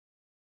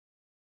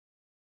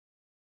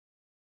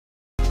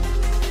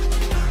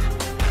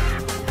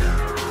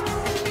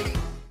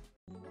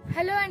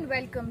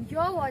welcome.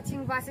 You're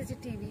watching Varsity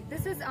TV.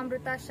 This is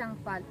Amrita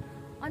Shankpal.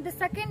 On the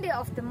second day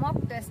of the mock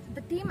test,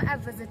 the team have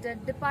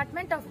visited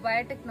Department of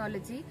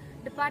Biotechnology,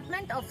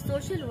 Department of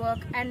Social Work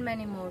and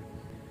many more.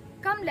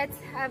 Come, let's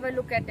have a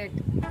look at it.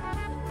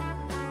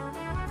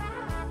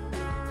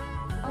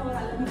 Our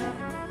alumni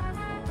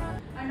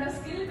and a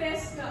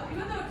skill-based,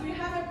 even though we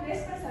have a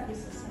placement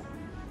services.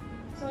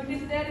 So it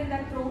is there in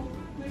that room.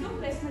 We do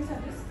placement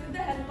service with the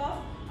help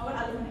of our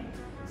alumni.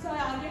 So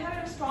we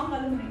have a strong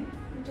alumni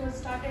which was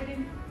started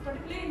in,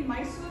 particularly in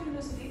Mysore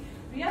University.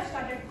 We have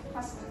started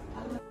first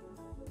alumni.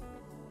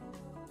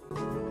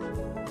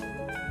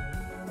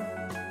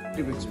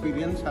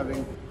 Experience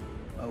having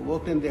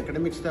worked in the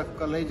Academic Staff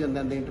College and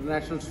then the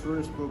International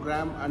Students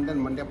Program and then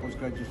Mandya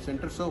Postgraduate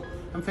Center. So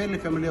I'm fairly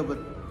familiar with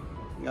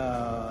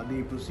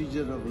the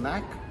procedure of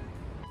NAC.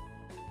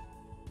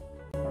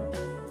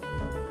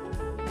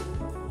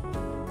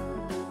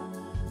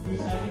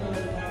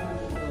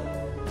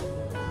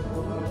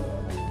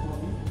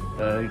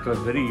 It was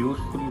very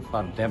useful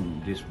for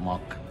them, this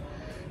mock,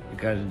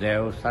 because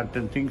there are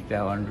certain things they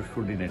have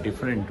understood in a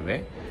different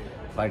way,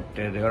 but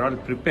they are all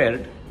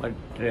prepared, but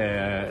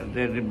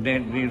they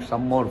need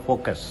some more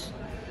focus.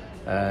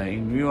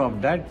 In view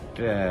of that,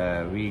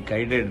 we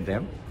guided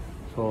them.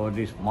 So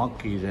this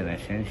mock is an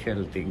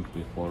essential thing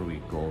before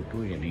we go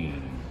to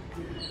any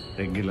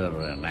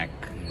regular NAC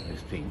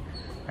thing.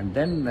 And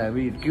then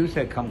it gives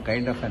some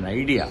kind of an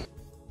idea.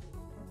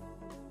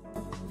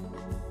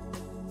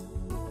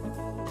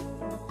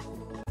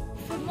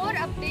 For more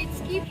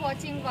updates, keep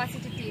watching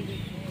Varsity TV.